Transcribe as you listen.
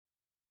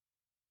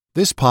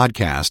This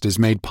podcast is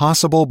made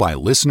possible by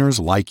listeners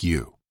like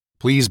you.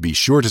 Please be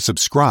sure to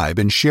subscribe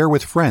and share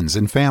with friends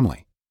and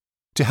family.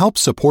 To help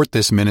support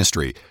this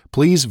ministry,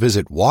 please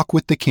visit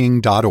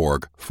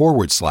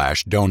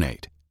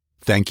walkwiththeking.org/donate.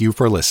 Thank you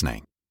for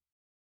listening.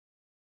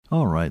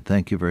 All right,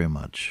 thank you very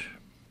much.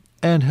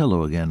 And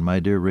hello again, my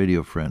dear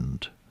radio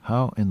friend.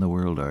 How in the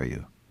world are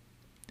you?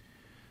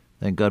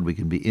 Thank God we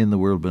can be in the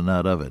world but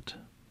not of it.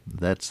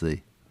 That's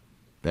the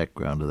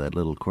background of that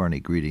little corny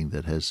greeting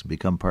that has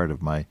become part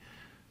of my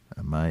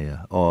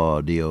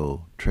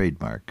audio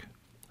trademark.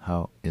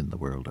 How in the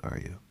world are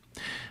you?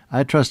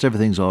 I trust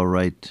everything's all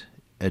right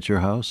at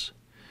your house.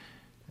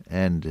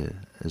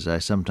 And as I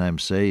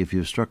sometimes say, if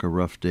you've struck a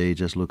rough day,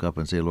 just look up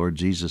and say, Lord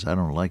Jesus, I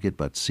don't like it,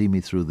 but see me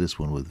through this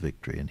one with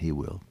victory, and He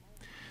will.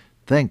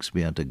 Thanks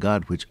be unto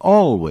God, which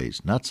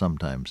always, not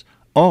sometimes,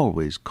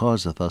 always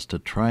causeth us to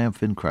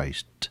triumph in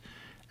Christ,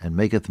 and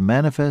maketh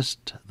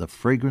manifest the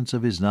fragrance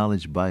of His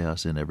knowledge by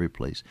us in every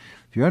place.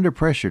 If you're under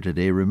pressure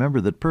today, remember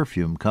that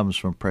perfume comes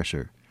from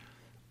pressure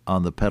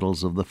on the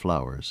petals of the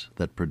flowers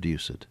that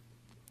produce it.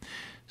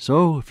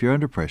 So, if you're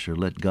under pressure,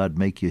 let God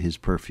make you His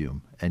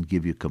perfume and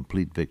give you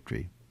complete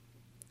victory.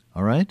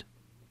 All right?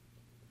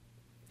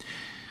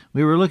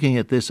 We were looking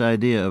at this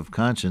idea of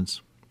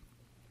conscience,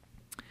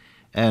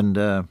 and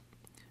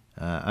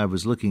I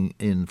was looking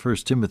in 1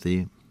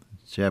 Timothy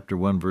chapter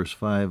 1, verse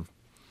 5.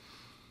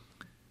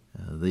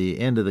 The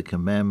end of the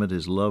commandment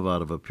is love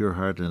out of a pure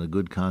heart and a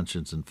good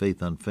conscience and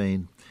faith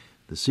unfeigned.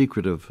 The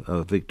secret of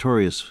a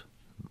victorious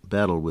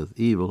battle with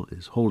evil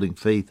is holding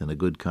faith and a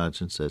good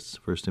conscience. That's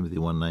 1 Timothy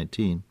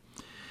 1:19.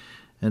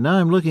 And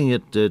now I'm looking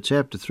at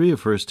chapter 3 of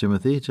 1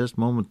 Timothy, just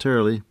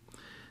momentarily,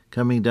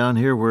 coming down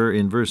here where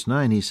in verse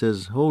 9 he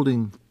says,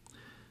 holding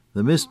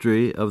the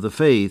mystery of the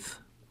faith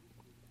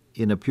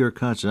in a pure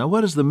conscience. Now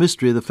what is the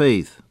mystery of the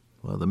faith?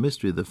 Well, the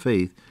mystery of the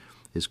faith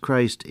is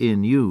Christ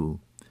in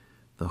you,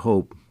 the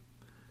hope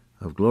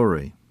of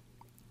glory.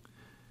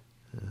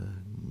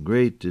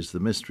 Great is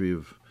the mystery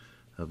of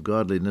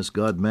godliness,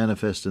 God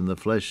manifest in the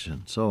flesh,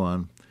 and so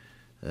on.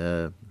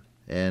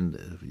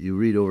 And you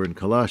read over in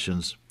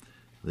Colossians,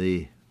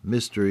 the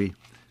mystery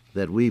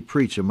that we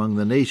preach among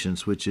the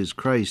nations, which is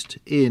Christ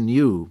in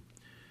you,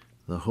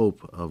 the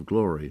hope of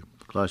glory.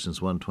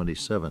 Colossians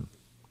 1:27.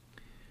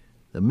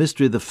 The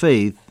mystery of the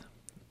faith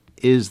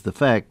is the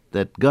fact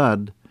that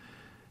God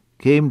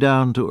came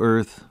down to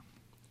earth,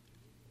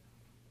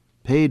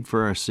 paid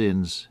for our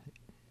sins,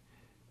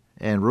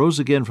 and rose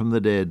again from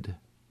the dead,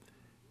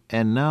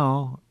 and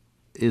now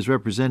is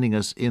representing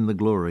us in the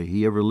glory.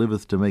 He ever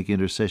liveth to make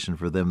intercession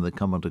for them that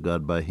come unto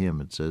God by Him,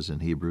 it says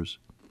in Hebrews.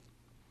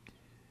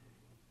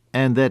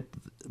 And that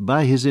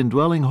by His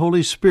indwelling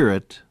Holy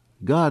Spirit,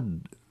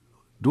 God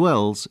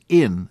dwells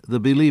in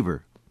the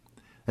believer.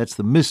 That's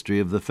the mystery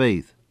of the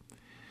faith.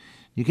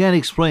 You can't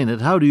explain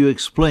it. How do you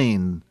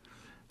explain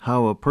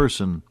how a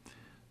person,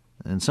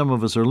 and some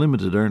of us are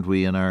limited, aren't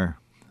we, in our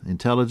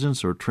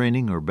intelligence or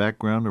training or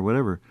background or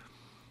whatever.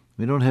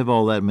 We don't have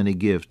all that many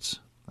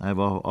gifts. I've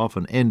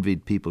often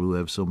envied people who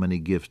have so many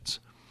gifts.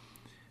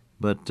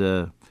 But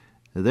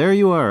there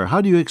you are.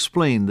 How do you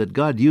explain that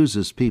God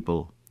uses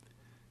people,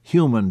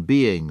 human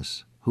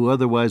beings, who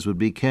otherwise would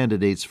be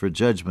candidates for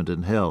judgment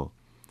in hell?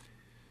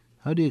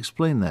 How do you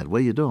explain that?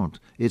 Well, you don't.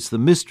 It's the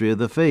mystery of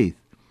the faith.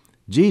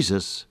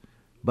 Jesus,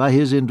 by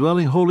His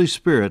indwelling Holy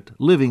Spirit,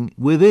 living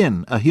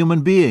within a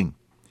human being.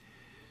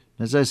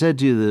 As I said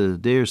to you the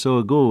day or so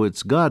ago,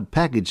 it's God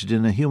packaged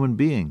in a human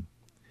being.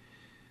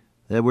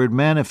 That word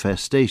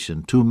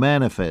manifestation, to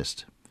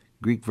manifest,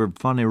 Greek verb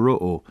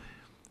phaneroo,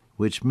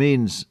 which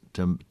means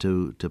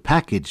to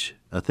package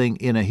a thing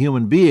in a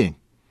human being.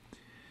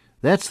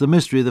 That's the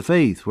mystery of the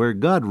faith, where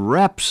God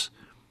wraps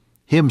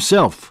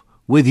Himself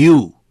with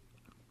you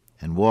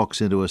and walks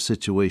into a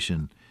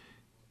situation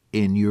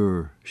in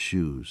your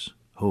shoes.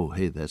 Oh,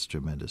 hey, that's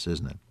tremendous,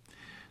 isn't it?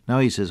 Now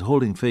he says,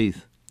 holding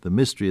faith, the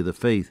mystery of the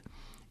faith,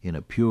 in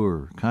a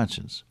pure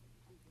conscience.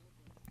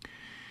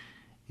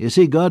 You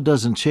see, God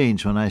doesn't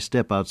change when I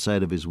step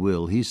outside of His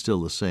will. He's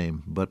still the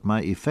same, but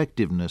my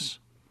effectiveness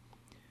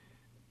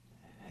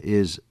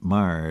is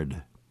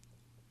marred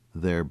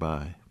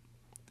thereby.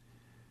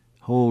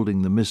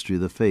 Holding the mystery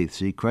of the faith.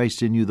 See,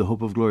 Christ in you, the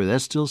hope of glory.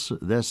 That's still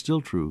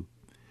true.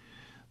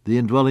 The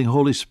indwelling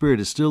Holy Spirit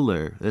is still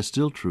there. That's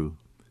still true.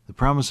 The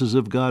promises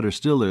of God are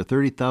still there.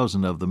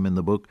 30,000 of them in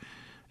the book.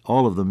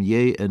 All of them,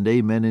 yea and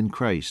amen in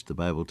Christ, the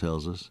Bible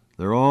tells us.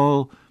 They're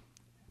all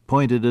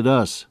pointed at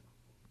us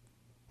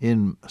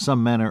in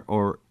some manner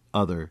or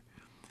other,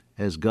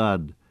 as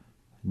God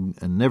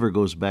never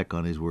goes back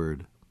on His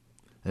word.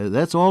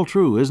 That's all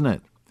true, isn't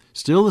it?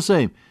 Still the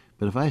same.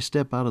 But if I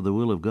step out of the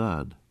will of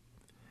God,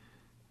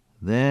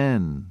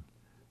 then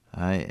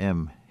I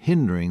am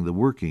hindering the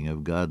working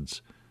of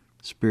God's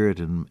Spirit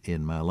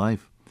in my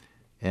life,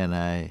 and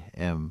I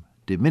am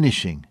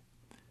diminishing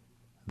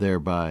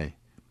thereby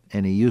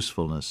any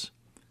usefulness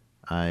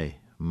I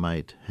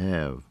might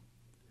have.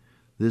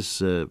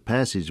 This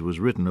passage was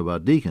written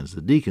about deacons.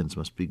 The deacons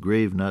must be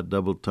grave, not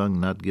double-tongued,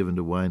 not given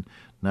to wine,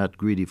 not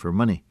greedy for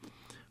money,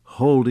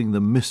 holding the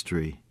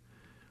mystery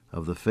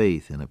of the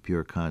faith and a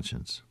pure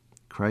conscience.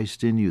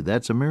 Christ in you,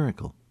 that's a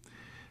miracle.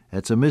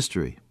 That's a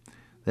mystery.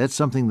 That's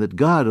something that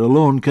God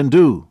alone can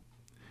do.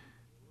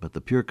 But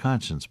the pure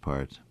conscience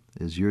part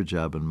is your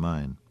job and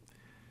mine.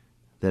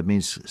 That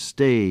means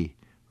stay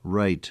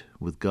right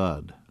with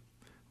God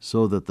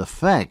so that the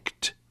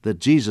fact that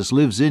Jesus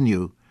lives in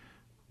you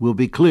will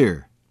be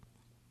clear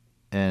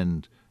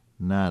and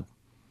not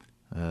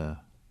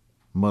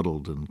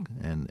muddled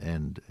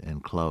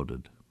and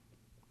clouded.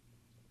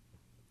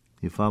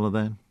 You follow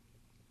that?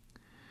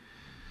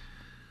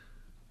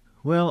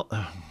 Well,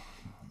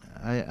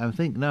 I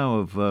think now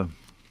of a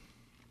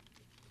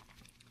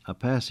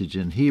passage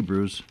in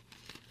Hebrews.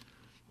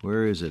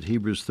 Where is it?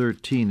 Hebrews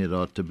 13 it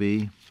ought to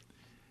be.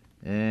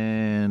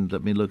 And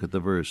let me look at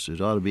the verse.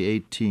 It ought to be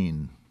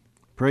 18.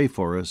 Pray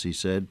for us, he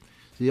said.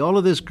 See, all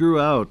of this grew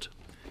out.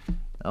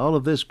 All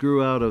of this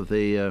grew out of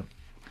the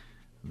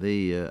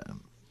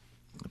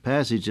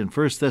passage in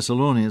 1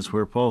 Thessalonians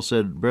where Paul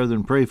said,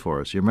 "Brethren, pray for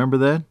us." You remember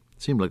that?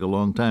 It seemed like a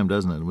long time,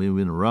 doesn't it? We've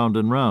been round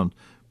and round.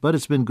 But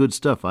it's been good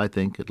stuff, I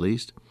think, at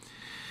least.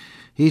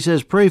 He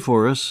says, "Pray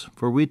for us,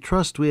 for we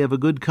trust we have a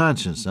good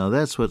conscience." Now,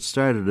 that's what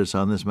started us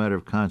on this matter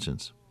of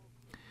conscience.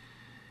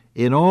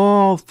 "In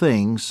all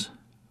things,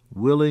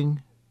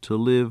 willing to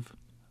live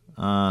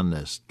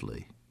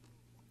honestly."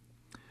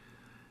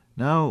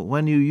 Now,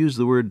 when you use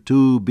the word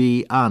 "to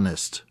be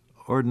honest,"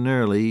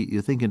 ordinarily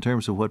you think in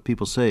terms of what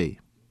people say.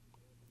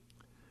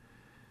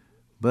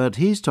 But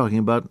he's talking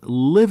about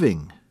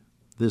living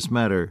this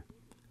matter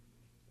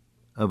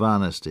of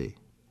honesty.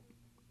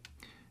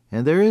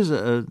 And there is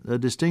a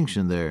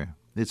distinction there.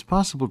 It's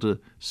possible to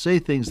say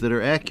things that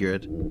are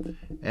accurate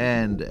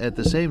and at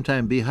the same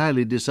time be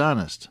highly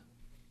dishonest.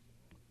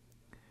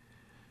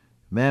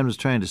 A man was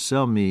trying to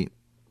sell me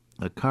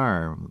a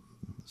car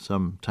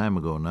some time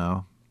ago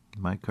now.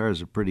 My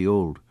cars are pretty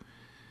old.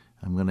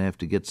 I'm going to have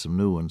to get some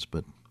new ones,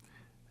 but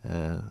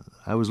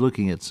I was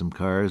looking at some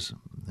cars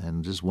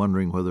and just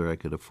wondering whether I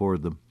could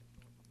afford them.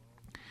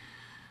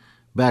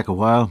 Back a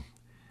while,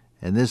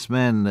 and this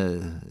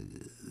man,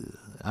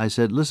 I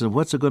said, "Listen,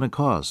 what's it going to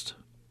cost?"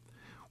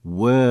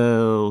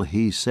 "Well,"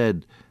 he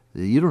said,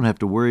 "you don't have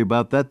to worry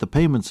about that. The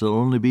payments will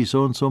only be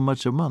so and so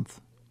much a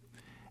month."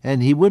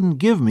 And he wouldn't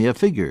give me a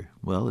figure.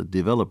 Well, it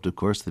developed, of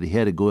course, that he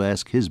had to go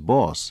ask his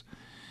boss.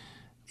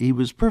 He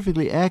was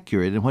perfectly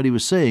accurate in what he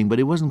was saying, but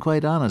he wasn't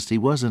quite honest. He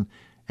wasn't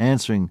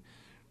answering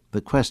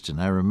the question.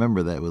 I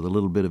remember that with a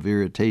little bit of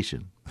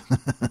irritation.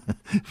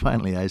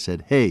 Finally, I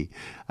said, "Hey,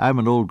 I'm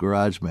an old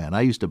garage man.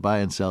 I used to buy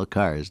and sell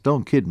cars.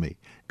 Don't kid me.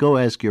 Go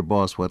ask your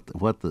boss what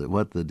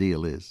the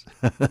deal is."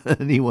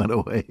 And he went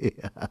away.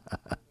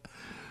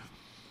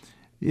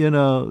 You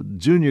know,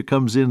 Junior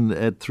comes in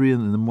at 3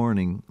 in the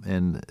morning,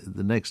 and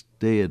the next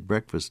day at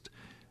breakfast,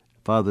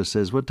 Father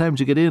says, "What time did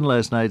you get in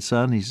last night,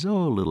 son?" He says,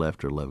 "Oh, a little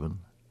after 11.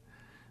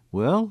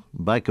 Well,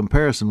 by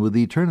comparison with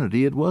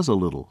eternity, it was a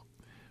little.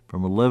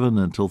 From 11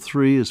 until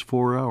 3 is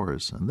 4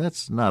 hours, and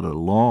that's not a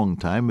long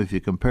time if you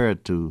compare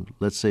it to,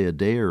 let's say, a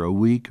day or a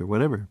week or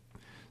whatever.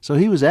 So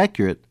he was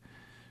accurate,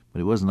 but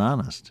he wasn't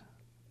honest.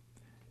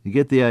 You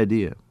get the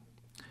idea.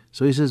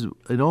 So he says,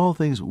 in all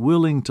things,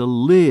 willing to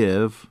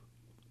live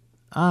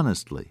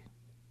honestly.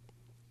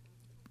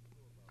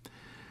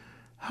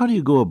 How do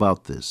you go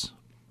about this?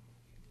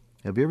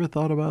 Have you ever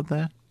thought about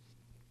that?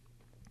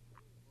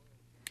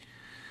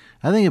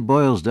 I think it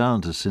boils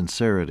down to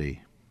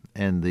sincerity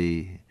and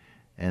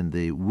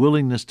the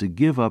willingness to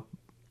give up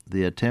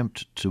the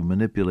attempt to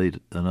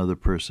manipulate another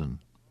person.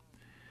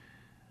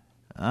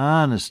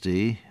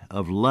 Honesty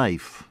of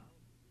life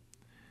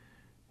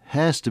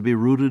has to be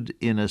rooted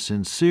in a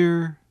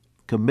sincere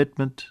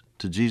commitment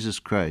to Jesus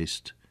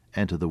Christ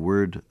and to the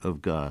Word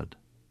of God.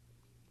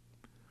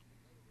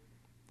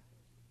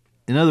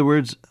 In other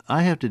words,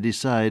 I have to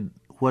decide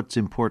what's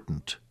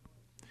important.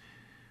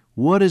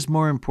 What is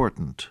more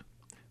important?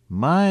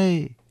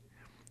 My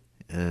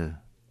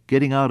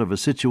getting out of a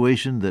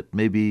situation that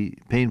may be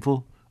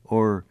painful,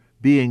 or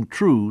being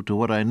true to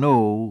what I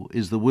know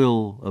is the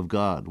will of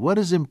God? What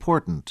is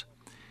important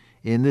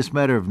in this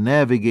matter of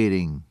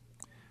navigating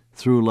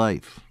through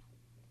life?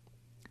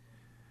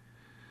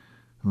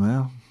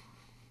 Well,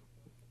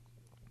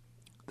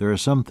 there are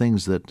some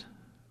things that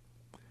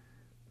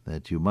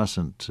you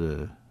mustn't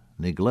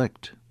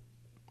neglect.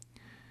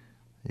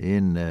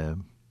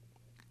 In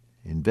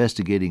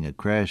investigating a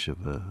crash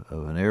of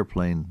an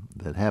airplane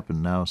that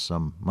happened now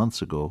some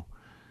months ago,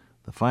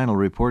 the final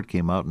report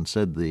came out and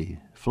said the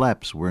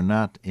flaps were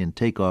not in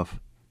takeoff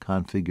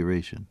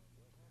configuration.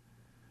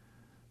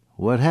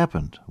 What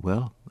happened?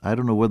 Well, I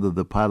don't know whether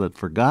the pilot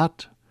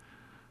forgot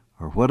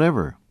or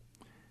whatever,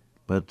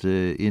 but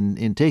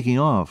in taking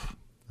off,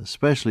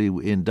 especially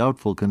in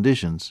doubtful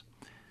conditions,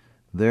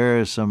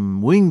 there are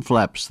some wing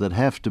flaps that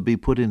have to be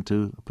put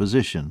into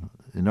position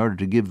in order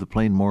to give the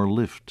plane more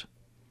lift.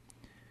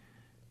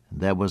 And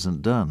that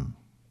wasn't done,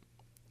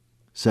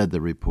 said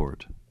the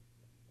report.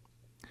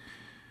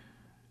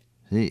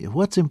 See,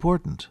 what's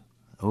important?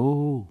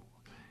 Oh,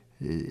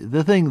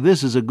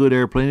 this is a good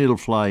airplane. It'll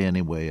fly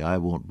anyway. I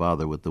won't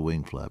bother with the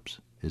wing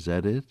flaps. Is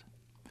that it?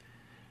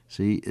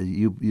 See,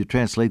 you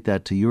translate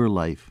that to your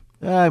life.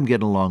 I'm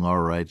getting along all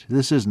right.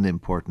 This isn't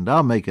important.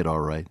 I'll make it all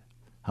right.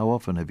 How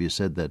often have you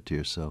said that to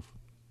yourself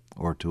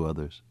or to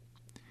others?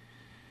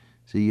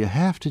 See, you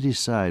have to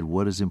decide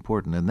what is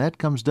important, and that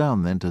comes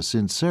down then to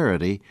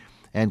sincerity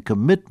and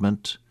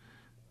commitment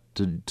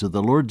to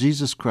the Lord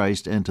Jesus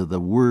Christ and to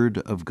the Word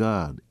of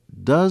God.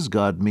 Does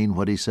God mean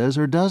what He says,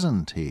 or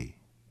doesn't He?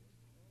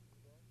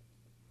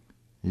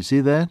 You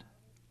see that?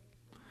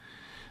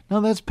 Now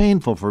that's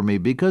painful for me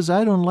because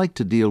I don't like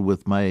to deal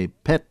with my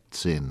pet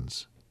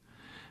sins.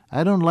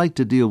 I don't like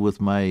to deal with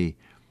my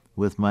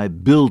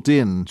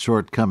built-in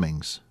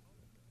shortcomings.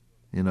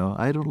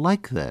 I don't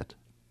like that.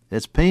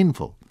 It's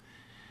painful.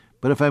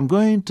 But if I'm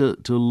going to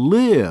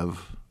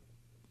live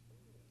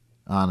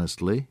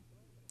honestly,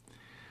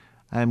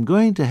 I'm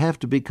going to have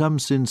to become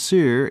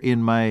sincere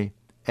in my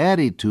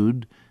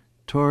attitude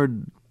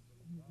toward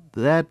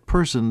that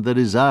person that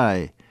is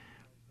I,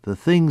 the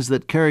things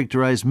that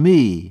characterize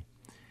me,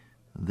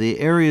 the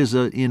areas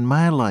in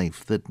my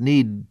life that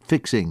need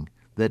fixing,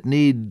 that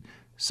need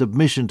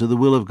submission to the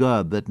will of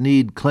God, that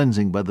need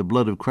cleansing by the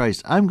blood of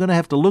Christ. I'm going to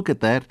have to look at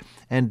that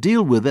and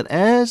deal with it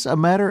as a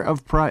matter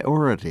of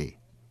priority.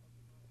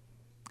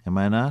 Am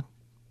I not?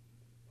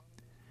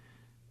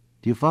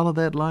 Do you follow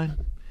that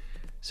line?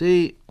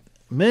 See,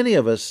 many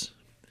of us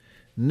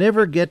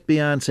never get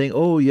beyond saying,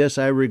 oh, yes,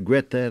 I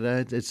regret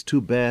that. It's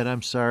too bad.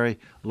 I'm sorry.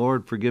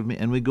 Lord, forgive me.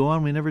 And we go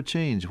on. We never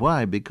change.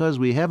 Why? Because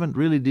we haven't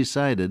really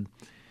decided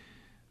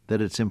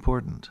that it's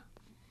important.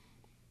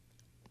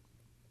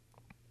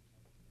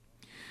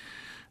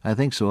 I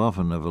think so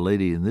often of a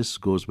lady, and this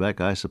goes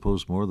back, I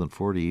suppose, more than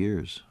 40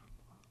 years.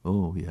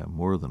 Oh, yeah,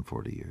 more than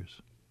 40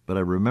 years. But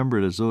I remember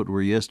it as though it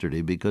were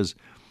yesterday because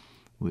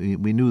we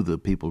knew the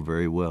people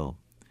very well.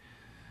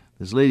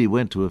 This lady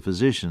went to a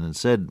physician and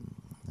said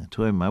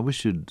to him, I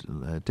wish you'd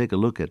take a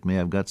look at me.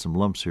 I've got some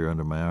lumps here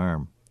under my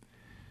arm.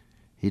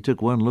 He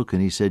took one look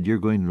and he said, you're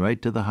going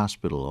right to the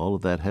hospital. All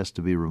of that has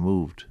to be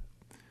removed.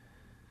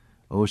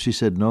 Oh, she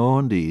said, no,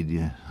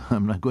 indeed.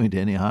 I'm not going to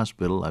any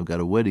hospital. I've got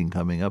a wedding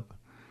coming up.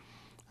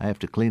 I have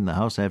to clean the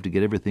house. I have to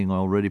get everything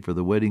all ready for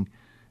the wedding.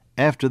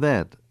 After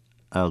that,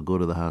 I'll go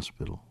to the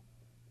hospital.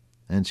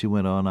 And she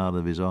went on out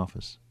of his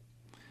office.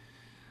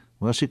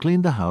 Well, she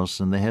cleaned the house,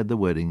 and they had the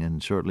wedding,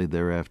 and shortly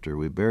thereafter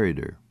we buried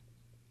her.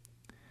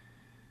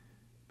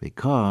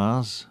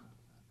 Because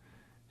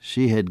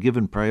she had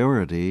given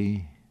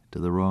priority to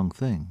the wrong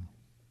thing.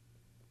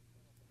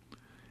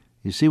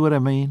 You see what I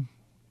mean?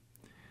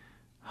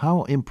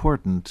 How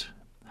important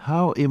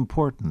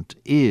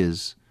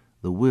is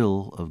the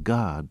will of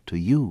God to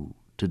you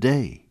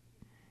today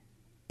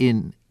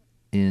in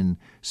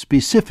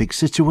specific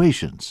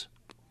situations?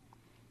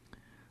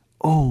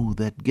 Oh,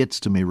 that gets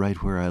to me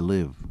right where I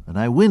live. And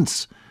I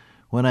wince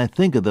when I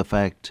think of the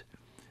fact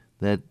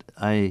that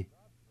I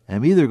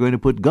am either going to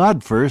put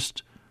God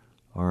first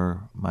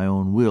or my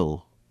own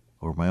will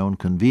or my own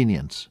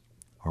convenience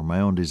or my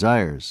own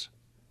desires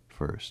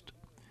first.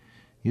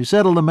 You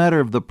settle the matter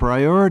of the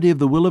priority of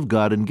the will of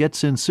God and get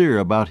sincere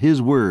about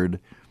His Word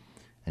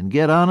and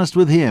get honest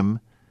with Him,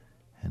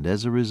 and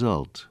as a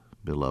result,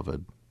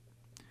 beloved,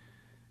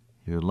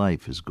 your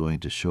life is going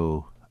to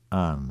show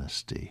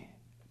honesty.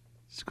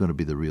 It's going to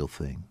be the real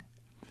thing.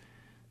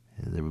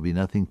 There will be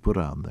nothing put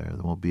on there.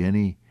 There won't be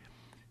any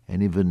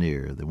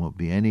veneer. There won't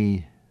be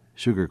any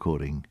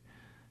sugarcoating.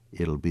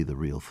 It'll be the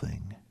real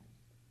thing.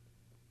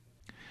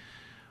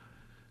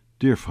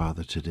 Dear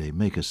Father, today,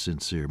 make us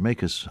sincere,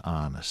 make us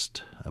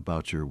honest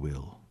about your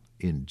will.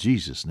 In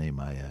Jesus' name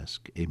I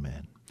ask,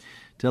 amen.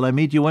 Till I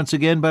meet you once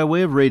again by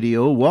way of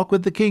radio, walk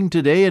with the King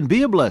today and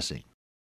be a blessing.